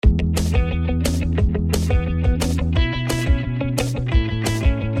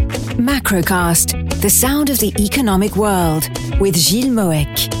Macrocast, the sound of the economic world, with Gilles Moek,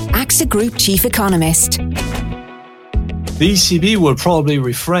 AXA Group Chief Economist. The ECB will probably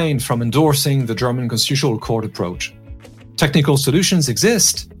refrain from endorsing the German Constitutional Court approach. Technical solutions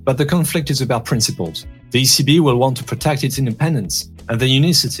exist, but the conflict is about principles. The ECB will want to protect its independence and the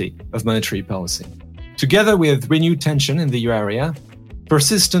unicity of monetary policy. Together with renewed tension in the euro area,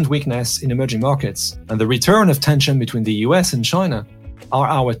 persistent weakness in emerging markets, and the return of tension between the US and China are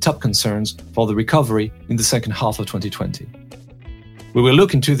our top concerns for the recovery in the second half of 2020. We will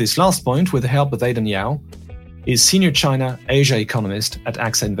look into this last point with the help of Aidan Yao, is Senior China Asia Economist at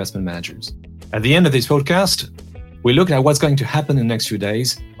AXA Investment Managers. At the end of this podcast, we look at what's going to happen in the next few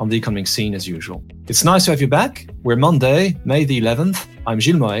days on the economic scene as usual. It's nice to have you back. We're Monday, May the 11th. I'm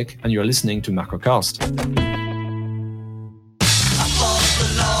Gilles Moek, and you're listening to Macrocast.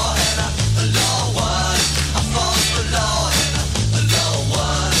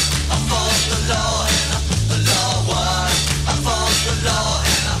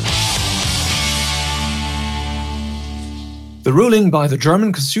 The ruling by the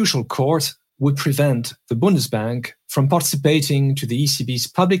German Constitutional Court would prevent the Bundesbank from participating to the ECB's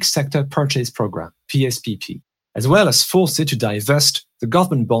Public Sector Purchase Programme, PSPP, as well as force it to divest the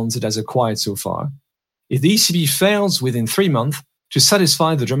government bonds it has acquired so far, if the ECB fails within 3 months to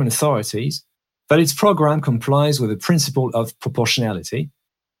satisfy the German authorities that its programme complies with the principle of proportionality,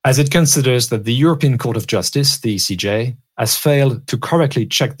 as it considers that the European Court of Justice, the ECJ, has failed to correctly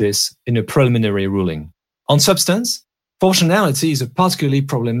check this in a preliminary ruling. On substance, proportionality is a particularly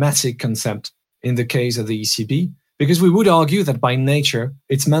problematic concept in the case of the ECB because we would argue that by nature,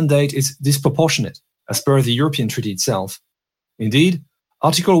 its mandate is disproportionate as per the European Treaty itself. Indeed,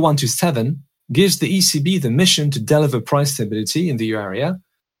 Article 127 gives the ECB the mission to deliver price stability in the euro area,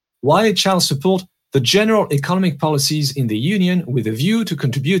 while it shall support the general economic policies in the Union with a view to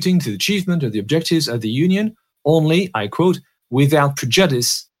contributing to the achievement of the objectives of the Union only, I quote, without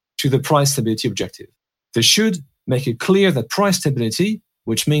prejudice to the price stability objective. This should make it clear that price stability,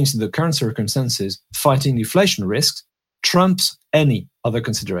 which means in the current circumstances fighting inflation risks, trumps any other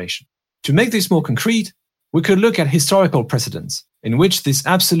consideration. To make this more concrete, we could look at historical precedents in which this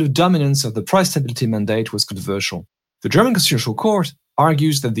absolute dominance of the price stability mandate was controversial. The German Constitutional Court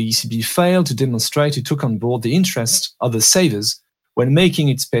argues that the ECB failed to demonstrate it took on board the interests of the savers when making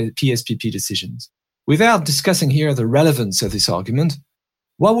its PSPP decisions. Without discussing here the relevance of this argument,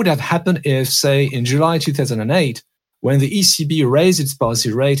 what would have happened if, say, in July 2008, when the ECB raised its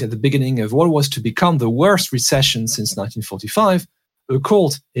policy rate at the beginning of what was to become the worst recession since 1945, a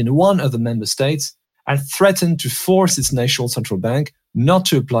court in one of the member states had threatened to force its national central bank not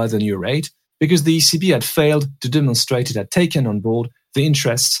to apply the new rate because the ECB had failed to demonstrate it had taken on board the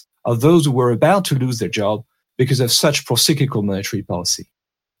interests of those who were about to lose their job because of such procyclical monetary policy.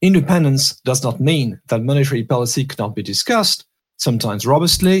 Independence does not mean that monetary policy cannot be discussed, sometimes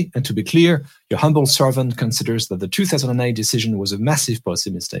robustly, and to be clear, your humble servant considers that the 2008 decision was a massive policy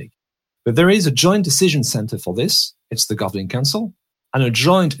mistake. But there is a joint decision center for this, it's the Governing Council, and a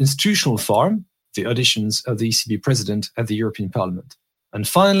joint institutional forum, the auditions of the ECB president at the European Parliament. And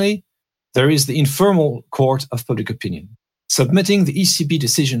finally, there is the informal court of public opinion. Submitting the ECB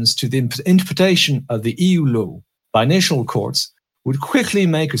decisions to the interpretation of the EU law by national courts would quickly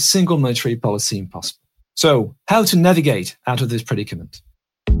make a single monetary policy impossible. So, how to navigate out of this predicament?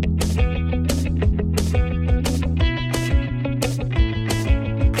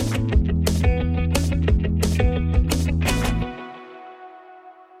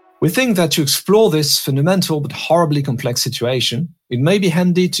 We think that to explore this fundamental but horribly complex situation, it may be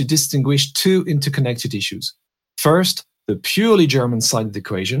handy to distinguish two interconnected issues. First, the purely German side of the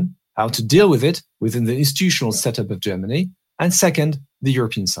equation, how to deal with it within the institutional setup of Germany, and second, the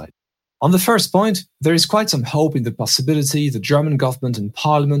European side. On the first point, there is quite some hope in the possibility the German government and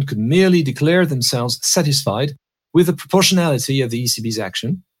parliament could merely declare themselves satisfied with the proportionality of the ECB's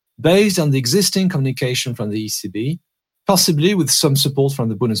action, based on the existing communication from the ECB, possibly with some support from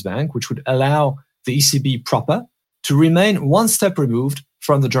the Bundesbank, which would allow the ECB proper to remain one step removed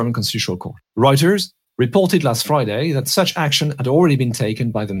from the German Constitutional Court. Reuters reported last Friday that such action had already been taken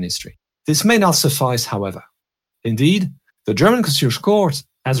by the ministry. This may not suffice, however. Indeed, the German Constitutional Court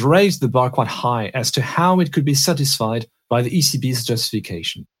has raised the bar quite high as to how it could be satisfied by the ECB's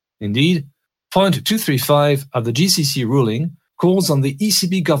justification. Indeed, point 235 of the GCC ruling calls on the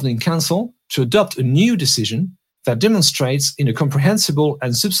ECB Governing Council to adopt a new decision that demonstrates in a comprehensible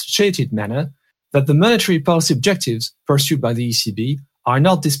and substantiated manner that the monetary policy objectives pursued by the ECB are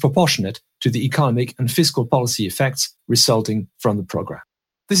not disproportionate to the economic and fiscal policy effects resulting from the program.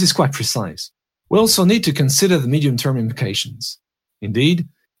 This is quite precise. We also need to consider the medium-term implications. Indeed,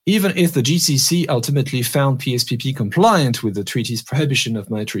 even if the GCC ultimately found PSPP compliant with the treaty's prohibition of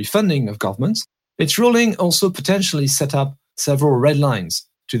monetary funding of governments, its ruling also potentially set up several red lines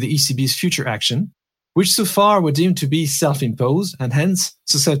to the ECB's future action, which so far were deemed to be self-imposed and hence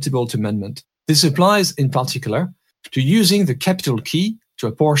susceptible to amendment. This applies in particular to using the capital key to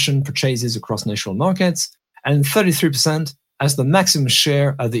apportion purchases across national markets and 33% as the maximum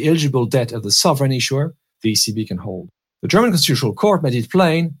share of the eligible debt of the sovereign issuer the ECB can hold. The German Constitutional Court made it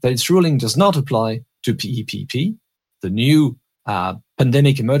plain that its ruling does not apply to PEPP, the new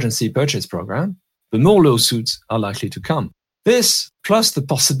Pandemic Emergency Purchase Program, but more lawsuits are likely to come. This, plus the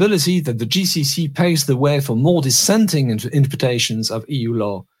possibility that the GCC paves the way for more dissenting interpretations of EU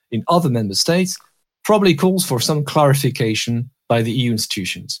law in other member states, probably calls for some clarification by the EU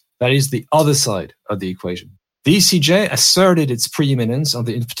institutions. That is the other side of the equation. The ECJ asserted its preeminence on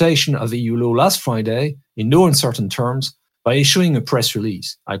the interpretation of EU law last Friday in no uncertain terms by issuing a press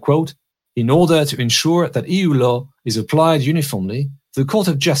release. I quote, "In order to ensure that EU law is applied uniformly, the Court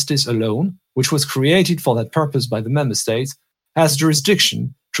of Justice alone, which was created for that purpose by the member states, has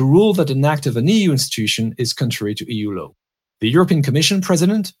jurisdiction to rule that an act of an EU institution is contrary to EU law." The European Commission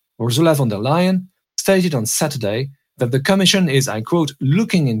President, Ursula von der Leyen, stated on Saturday that the Commission is, I quote,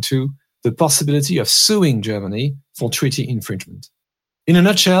 "looking into the possibility of suing Germany for treaty infringement." In a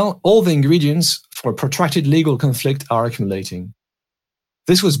nutshell, all the ingredients for a protracted legal conflict are accumulating.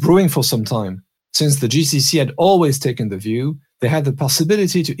 This was brewing for some time, since the GCC had always taken the view they had the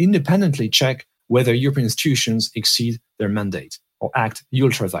possibility to independently check whether European institutions exceed their mandate or act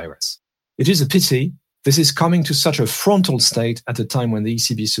ultra-vires. It is a pity this is coming to such a frontal state at a time when the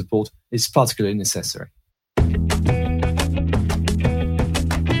ECB support is particularly necessary.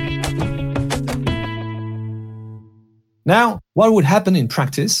 Now, what would happen in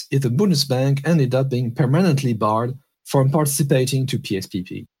practice if the Bundesbank ended up being permanently barred from participating to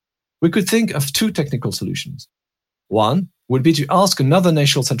PSPP? We could think of two technical solutions. One would be to ask another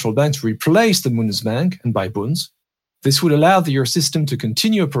national central bank to replace the Bundesbank and buy bonds. This would allow the euro system to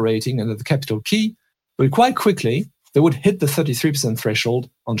continue operating under the capital key, but quite quickly, they would hit the 33% threshold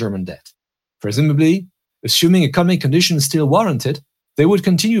on German debt. Presumably, assuming economic conditions still warranted, they would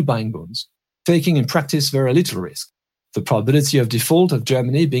continue buying bonds, taking in practice very little risk, the probability of default of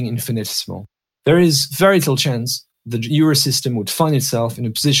Germany being infinitesimal. There is very little chance the euro system would find itself in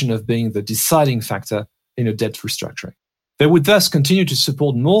a position of being the deciding factor in a debt restructuring. They would thus continue to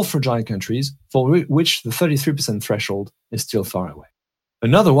support more fragile countries for which the 33% threshold is still far away.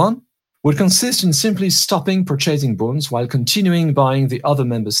 Another one would consist in simply stopping purchasing bonds while continuing buying the other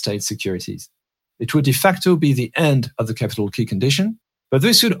member states' securities. It would de facto be the end of the capital key condition, but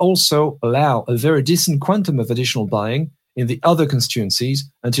this would also allow a very decent quantum of additional buying in the other constituencies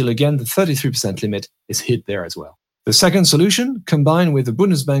until again the 33% limit is hit there as well. The second solution, combined with the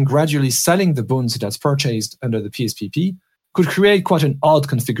Bundesbank gradually selling the bonds it has purchased under the PSPP, could create quite an odd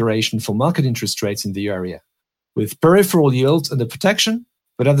configuration for market interest rates in the area, with peripheral yields under protection,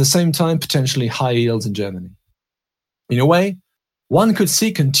 but at the same time potentially high yields in Germany. In a way, one could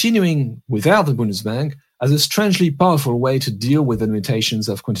see continuing without the Bundesbank as a strangely powerful way to deal with the limitations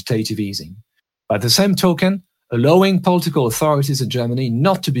of quantitative easing. By the same token, allowing political authorities in Germany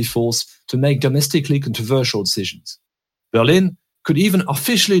not to be forced to make domestically controversial decisions. Berlin could even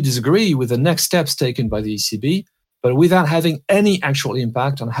officially disagree with the next steps taken by the ECB, but without having any actual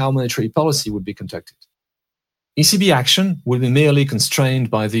impact on how monetary policy would be conducted. ECB action will be merely constrained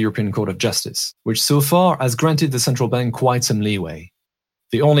by the European Court of Justice, which so far has granted the central bank quite some leeway.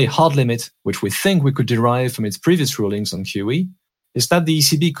 The only hard limit, which we think we could derive from its previous rulings on QE, is that the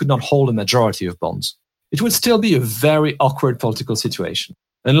ECB could not hold a majority of bonds. It would still be a very awkward political situation,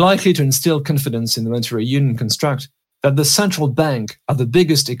 unlikely to instill confidence in the monetary union construct that the central bank of the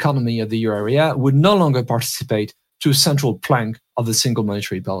biggest economy of the euro area would no longer participate to a central plank of the single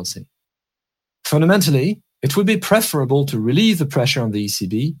monetary policy. Fundamentally, it would be preferable to relieve the pressure on the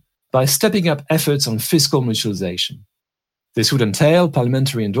ECB by stepping up efforts on fiscal mutualization. This would entail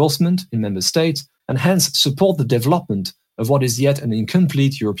parliamentary endorsement in member states and hence support the development of what is yet an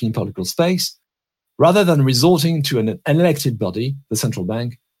incomplete European political space, rather than resorting to an unelected body, the central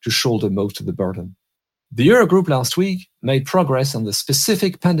bank, to shoulder most of the burden. The Eurogroup last week made progress on the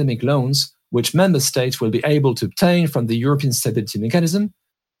specific pandemic loans which member states will be able to obtain from the European Stability Mechanism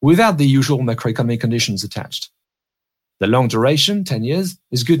without the usual macroeconomic conditions attached. The long duration, 10 years,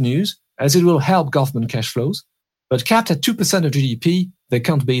 is good news as it will help government cash flows, but capped at 2% of GDP, they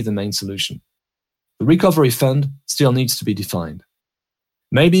can't be the main solution. The recovery fund still needs to be defined.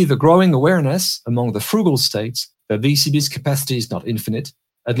 Maybe the growing awareness among the frugal states that the ECB's capacity is not infinite,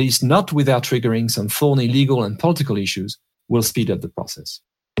 at least not without triggering some thorny legal and political issues, will speed up the process.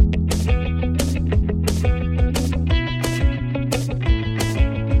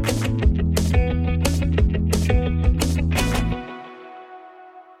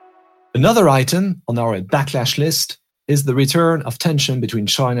 Another item on our backlash list is the return of tension between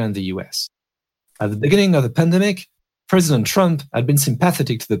China and the US. At the beginning of the pandemic, President Trump had been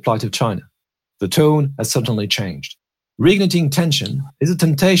sympathetic to the plight of China. The tone has certainly changed. Reigniting tension is a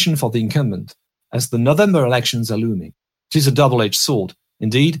temptation for the incumbent, as the November elections are looming. It is a double-edged sword.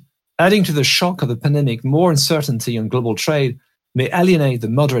 Indeed, adding to the shock of the pandemic more uncertainty on global trade may alienate the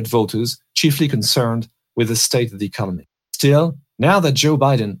moderate voters chiefly concerned with the state of the economy. Still, now that Joe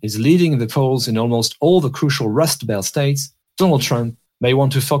Biden is leading the polls in almost all the crucial Rust Belt states, Donald Trump may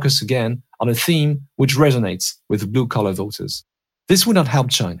want to focus again on a theme which resonates with blue-collar voters. This would not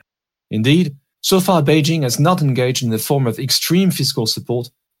help China. Indeed, so far Beijing has not engaged in the form of extreme fiscal support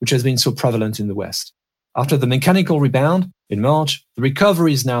which has been so prevalent in the West. After the mechanical rebound in March, the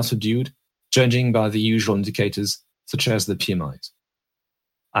recovery is now subdued, judging by the usual indicators such as the PMIs.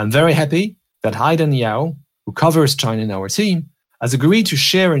 I'm very happy that Haiden Yao, who covers China in our team, has agreed to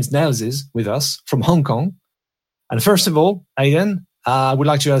share his analysis with us from Hong Kong. And first of all, Haiden, I would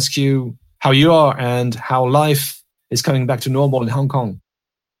like to ask you how you are and how life is coming back to normal in Hong Kong.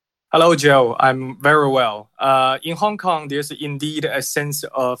 Hello, Joe. I'm very well. In Hong Kong, there's indeed a sense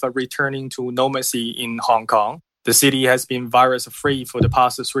of returning to normalcy in Hong Kong. The city has been virus-free for the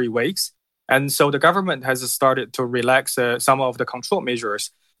past 3 weeks. And so the government has started to relax some of the control measures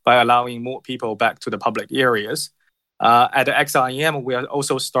by allowing more people back to the public areas. At the XIM, we are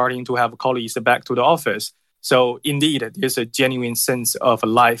also starting to have colleagues back to the office. So indeed, there's a genuine sense of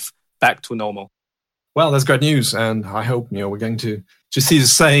life back to normal. Well, that's great news. And I hope we're going to see the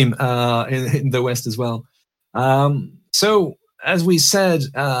same in the West as well. So as we said,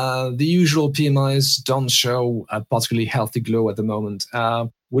 the usual PMIs don't show a particularly healthy glow at the moment.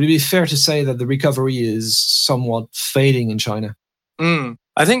 Would it be fair to say that the recovery is somewhat fading in China?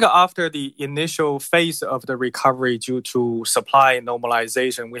 I think after the initial phase of the recovery due to supply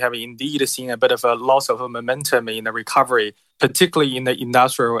normalization, we have indeed seen a bit of a loss of momentum in the recovery, particularly in the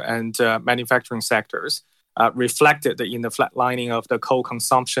industrial and manufacturing sectors, reflected in the flatlining of the coal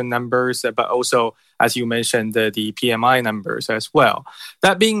consumption numbers, but also, as you mentioned, the PMI numbers as well.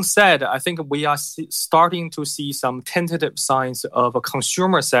 That being said, I think we are starting to see some tentative signs of a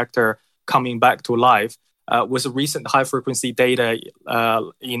consumer sector coming back to life. With recent high-frequency data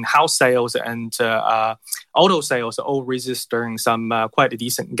in house sales and auto sales all registering some quite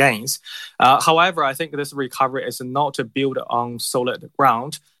decent gains. However, I think this recovery is not built on solid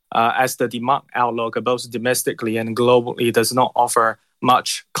ground as the demand outlook both domestically and globally does not offer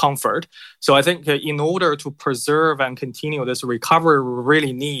much comfort. So I think in order to preserve and continue this recovery, we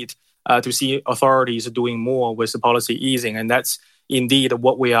really need to see authorities doing more with the policy easing, and that's indeed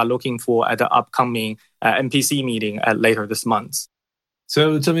what we are looking for at the upcoming MPC meeting later this month.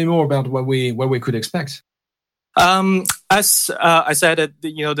 So tell me more about what we could expect. As I said,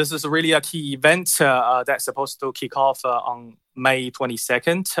 this is really a key event that's supposed to kick off on May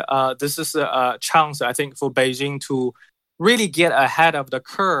 22nd. This is a chance, I think, for Beijing to really get ahead of the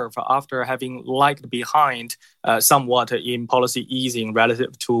curve after having lagged behind somewhat in policy easing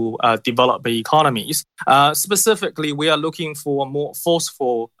relative to developed economies. Specifically, we are looking for a more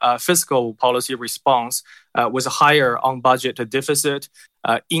forceful fiscal policy response with a higher on-budget deficit,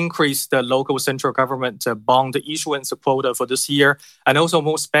 increase the local central government bond issuance quota for this year, and also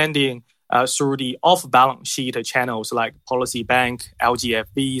more spending through the off-balance sheet channels like Policy Bank,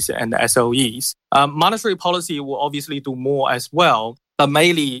 LGFVs, and SOEs. Monetary policy will obviously do more as well, but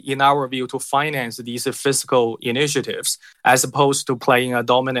mainly, in our view, to finance these fiscal initiatives, as opposed to playing a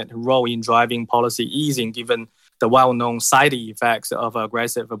dominant role in driving policy easing, given the well-known side effects of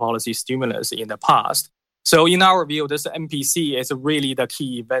aggressive policy stimulus in the past. So in our view, this MPC is really the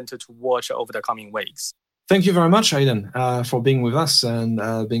key event to watch over the coming weeks. Thank you very much, Haiden, for being with us and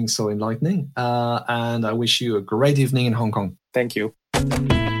being so enlightening. And I wish you a great evening in Hong Kong. Thank you.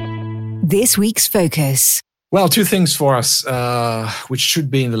 This week's focus. Well, 2 things for us, which should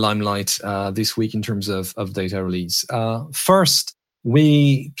be in the limelight this week in terms of data release. First,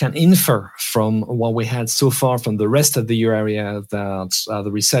 we can infer from what we had so far from the rest of the euro area that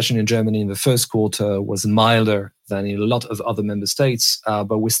the recession in Germany in the first quarter was milder than in a lot of other member states,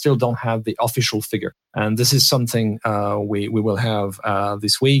 but we still don't have the official figure. And this is something we will have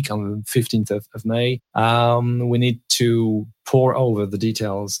this week on the 15th of May. We need to pore over the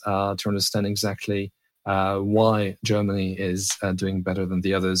details to understand exactly why Germany is doing better than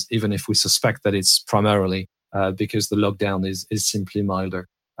the others, even if we suspect that it's primarily because the lockdown is simply milder.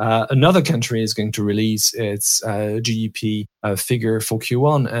 Another country is going to release its GDP figure for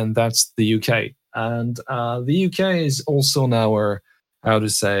Q1, and that's the UK. And the UK is also on our,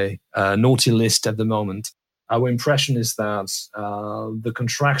 naughty list at the moment. our impression is that the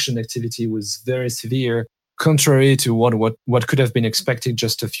contraction activity was very severe. Contrary to what could have been expected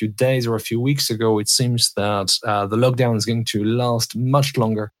just a few days or a few weeks ago, it seems that the lockdown is going to last much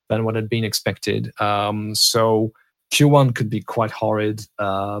longer than what had been expected. So Q1 could be quite horrid,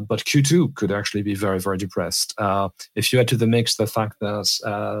 but Q2 could actually be very, very depressed. If you add to the mix the fact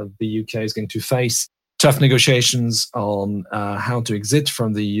that the UK is going to face tough negotiations on how to exit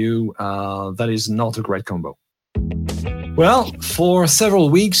from the EU, that is not a great combo. Well, for several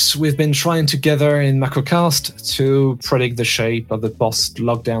weeks, we've been trying together in Macrocast to predict the shape of the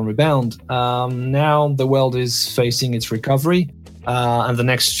post-lockdown rebound. Now the world is facing its recovery, and the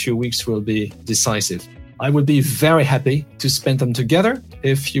next few weeks will be decisive. I would be very happy to spend them together,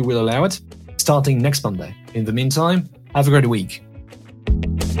 if you will allow it, starting next Monday. In the meantime, have a great week.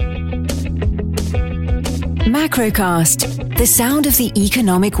 Macrocast, the sound of the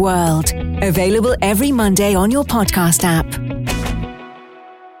economic world. Available every Monday on your podcast app.